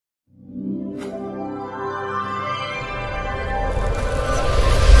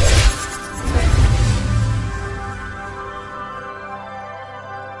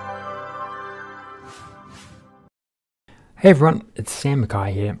Hey everyone, it's Sam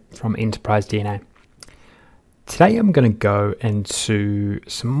Mackay here from Enterprise DNA. Today I'm going to go into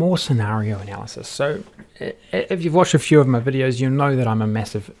some more scenario analysis. So if you've watched a few of my videos, you'll know that I'm a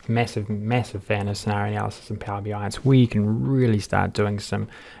massive fan of scenario analysis in Power BI. It's where you can really start doing some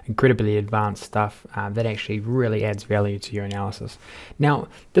incredibly advanced stuff that actually really adds value to your analysis. Now,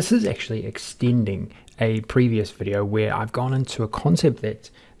 this is actually extending a previous video where I've gone into a concept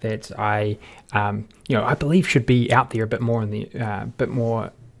that I believe should be out there a bit more in the bit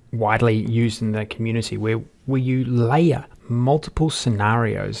more widely used in the community, where you layer multiple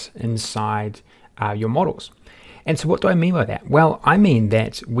scenarios inside your models. And so what do I mean by that? Well, I mean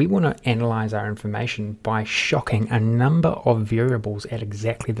that we want to analyze our information by shocking a number of variables at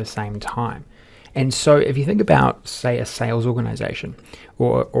exactly the same time. And so if you think about, say, a sales organization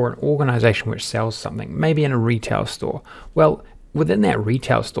or an organization which sells something, maybe in a retail store, well, within that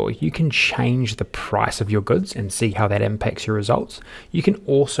retail store, you can change the price of your goods and see how that impacts your results. You can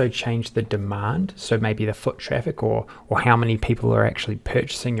also change the demand, so maybe the foot traffic or how many people are actually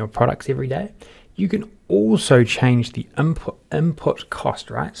purchasing your products every day. You can also change the input cost,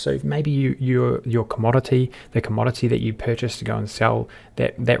 right? So maybe your commodity, the commodity that you purchase to go and sell,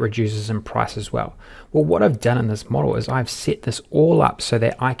 that reduces in price as well. Well, what I've done in this model is I've set this all up so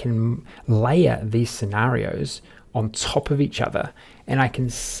that I can layer these scenarios on top of each other, and I can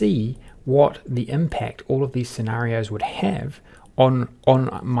see what the impact all of these scenarios would have on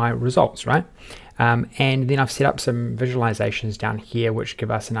my results, right? And then I've set up some visualizations down here which give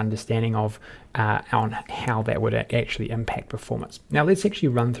us an understanding of on how that would actually impact performance. Now let's actually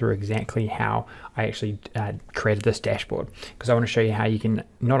run through exactly how I actually created this dashboard, because I want to show you how you can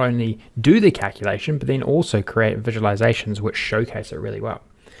not only do the calculation but then also create visualizations which showcase it really well.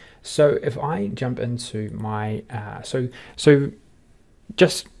 So if I jump into my, so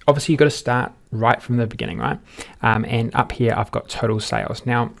just obviously you've got to start right from the beginning, right? And up here I've got total sales.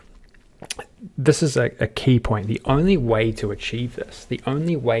 Now, this is a key point. The only way to achieve this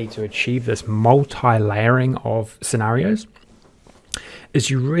multi-layering of scenarios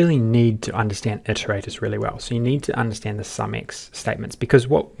is you really need to understand iterators really well. So you need to understand the SumX statements, because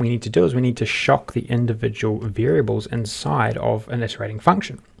what we need to do is we need to shock the individual variables inside of an iterating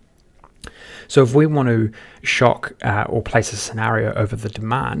function. So if we want to shock or place a scenario over the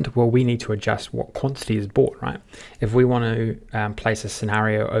demand, well, we need to adjust what quantity is bought, right? If we want to place a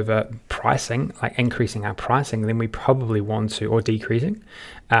scenario over pricing, like increasing our pricing, then we probably want to, or decreasing,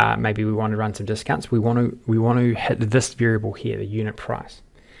 maybe we want to run some discounts. We want to hit this variable here, the unit price.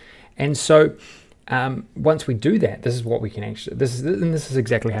 And so once we do that, this is what we can actually, this is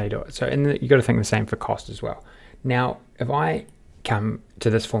exactly how you do it. So, and you got to think the same for cost as well. Now, if I come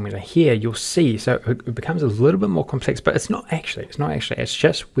to this formula here, you'll see, so it becomes a little bit more complex, but it's not actually, it's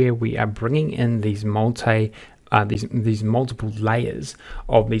just where we are bringing in these these multiple layers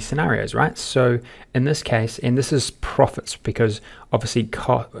of these scenarios, right? So in this case, and this is profits, because obviously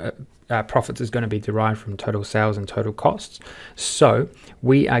profits is going to be derived from total sales and total costs. So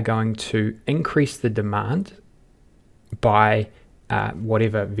we are going to increase the demand by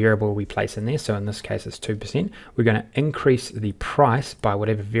whatever variable we place in there. So in this case it's 2%. We're going to increase the price by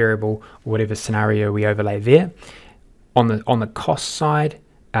whatever variable or whatever scenario we overlay there. On the cost side,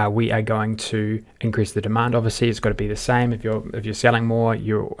 we are going to increase the demand. Obviously it's got to be the same. If you're selling more,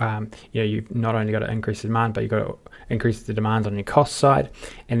 you've not only got to increase the demand, but you've got to increase the demand on your cost side.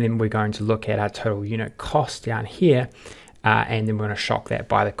 And then we're going to look at our total unit cost down here, and then we're going to shock that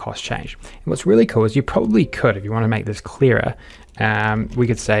by the cost change. And what's really cool is you probably could, if you want to make this clearer, we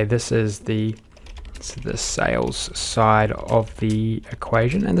could say this is the sales side of the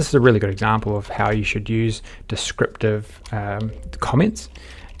equation, and this is a really good example of how you should use descriptive comments.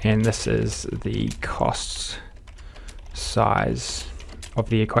 And this is the costs size of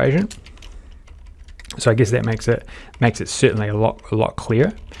the equation. So I guess that makes it certainly a lot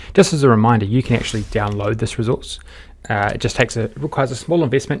clearer. Just as a reminder, you can actually download this resource. It requires a small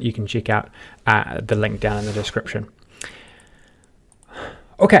investment. You can check out the link down in the description.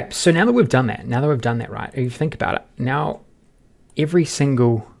 Okay, so now that we've done that, right, if you think about it, now every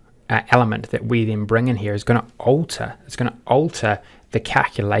single element that we then bring in here is going to alter the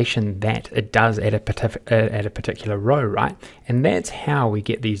calculation that it does at a particular row, right? And that's how we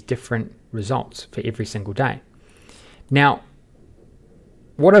get these different results for every single day. Now,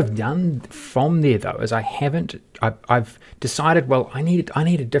 what I've done from there though is I've decided, well, I need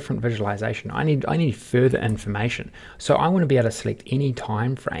a different visualization. I need further information. So I want to be able to select any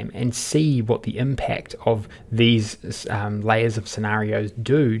time frame and see what the impact of these layers of scenarios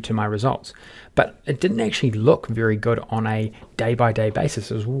do to my results. But it didn't actually look very good on a day-by-day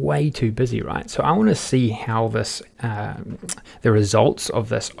basis. It was way too busy, right? So I want to see how this, the results of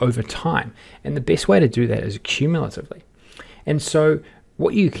this over time. And the best way to do that is cumulatively. And so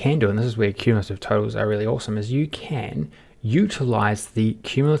what you can do, and this is where cumulative totals are really awesome, is you can utilize the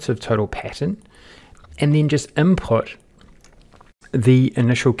cumulative total pattern and then just input the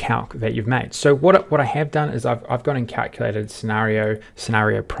initial calc that you've made. So what I have done is I've gone and calculated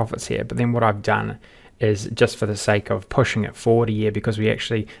scenario profits here, but then what I've done is, just for the sake of pushing it forward a year, because we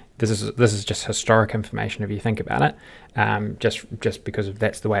actually, this is just historic information if you think about it, just because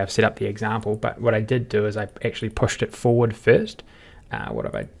that's the way I've set up the example. But what I did do is I actually pushed it forward first.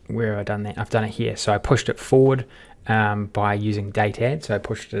 Where have I done that? I've done it here. So I pushed it forward by using date add. So I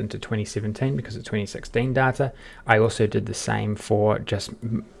pushed it into 2017 because it's 2016 data. I also did the same for just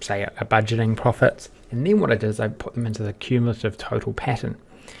say a budgeting profits. And then what I did is I put them into the cumulative total pattern.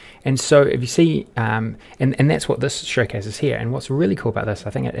 And so if you see, and that's what this showcases here. And what's really cool about this, I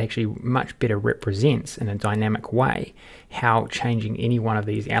think it actually much better represents in a dynamic way how changing any one of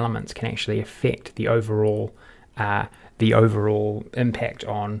these elements can actually affect the overall impact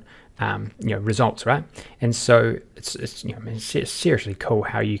on results, right? And so it's seriously cool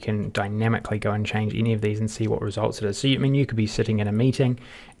how you can dynamically go and change any of these and see what results it is. So you could be sitting in a meeting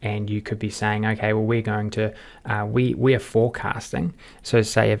and you could be saying, okay, well, we're going to we are forecasting. So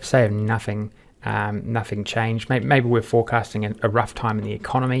say if nothing changed, maybe we're forecasting a rough time in the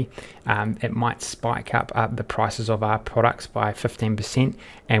economy. It might spike up the prices of our products by 15%,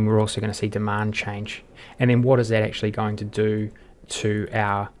 and we're also going to see demand change. And then what is that actually going to do to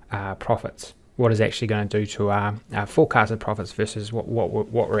our profits? What is actually going to do to our forecasted profits versus what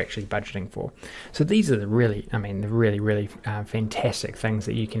we're actually budgeting for? So these are the really fantastic things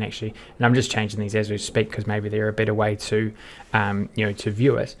that you can actually, and I'm just changing these as we speak because maybe they're a better way to to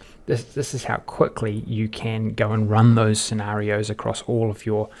view it. This is how quickly you can go and run those scenarios across all of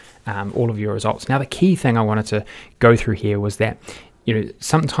your results. Now the key thing I wanted to go through here was that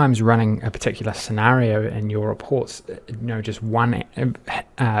sometimes running a particular scenario in your reports, just one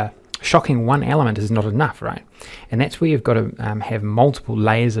shocking one element is not enough, right? And that's where you've got to have multiple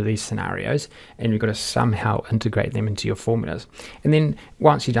layers of these scenarios, and you've got to somehow integrate them into your formulas. And then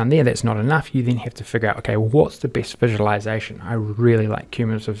once you're done there, that's not enough. You then have to figure out, okay, well, what's the best visualization? I really like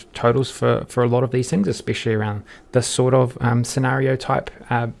cumulative totals for a lot of these things, especially around this sort of scenario type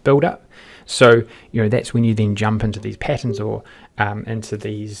build up. So that's when you then jump into these patterns or into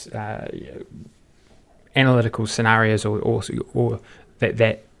these analytical scenarios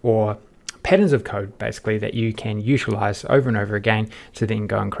or patterns of code, basically, that you can utilize over and over again to then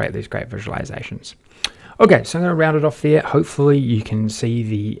go and create these great visualizations. Okay, so I'm going to round it off there. Hopefully you can see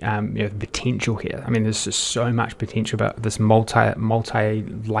the potential here. I mean, there's just so much potential about this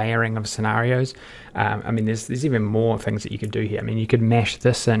multi-layering of scenarios. I mean, there's even more things that you could do here. I mean, you could mash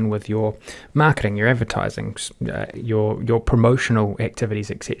this in with your marketing, your advertising, your promotional activities,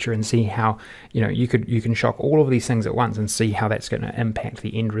 etc., and see how you can shock all of these things at once and see how that's going to impact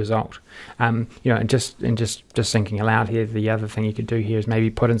the end result. And just thinking aloud here, the other thing you could do here is maybe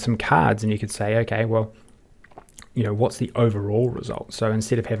put in some cards, and you could say, okay, well, what's the overall result? So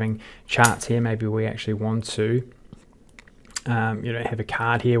instead of having charts here, maybe we actually want to have a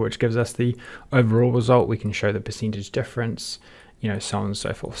card here which gives us the overall result. We can show the percentage difference, so on and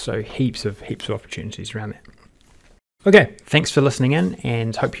so forth. So heaps of opportunities around that. Okay, thanks for listening in,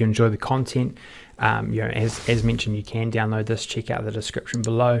 and hope you enjoy the content. As mentioned, you can download this. Check out the description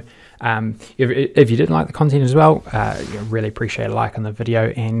below. If you did like the content as well, really appreciate a like on the video,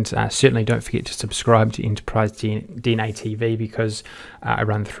 and certainly don't forget to subscribe to Enterprise DNA TV, because I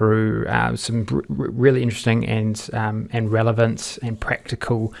run through some really interesting and relevant and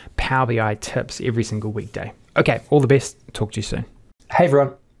practical Power BI tips every single weekday. Okay, all the best. Talk to you soon. Hey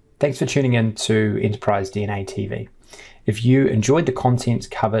everyone, thanks for tuning in to Enterprise DNA TV. If you enjoyed the content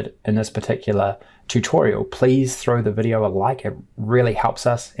covered in this particular tutorial, please throw the video a like. It really helps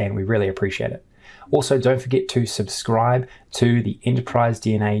us and we really appreciate it. Also, don't forget to subscribe to the Enterprise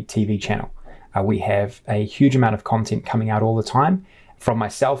DNA TV channel. We have a huge amount of content coming out all the time from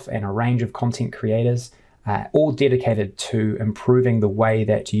myself and a range of content creators, all dedicated to improving the way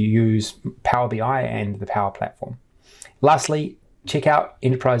that you use Power BI and the Power Platform. Lastly, check out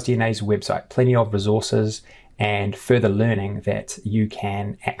Enterprise DNA's website. Plenty of resources and further learning that you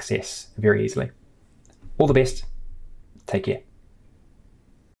can access very easily. All the best. Take care.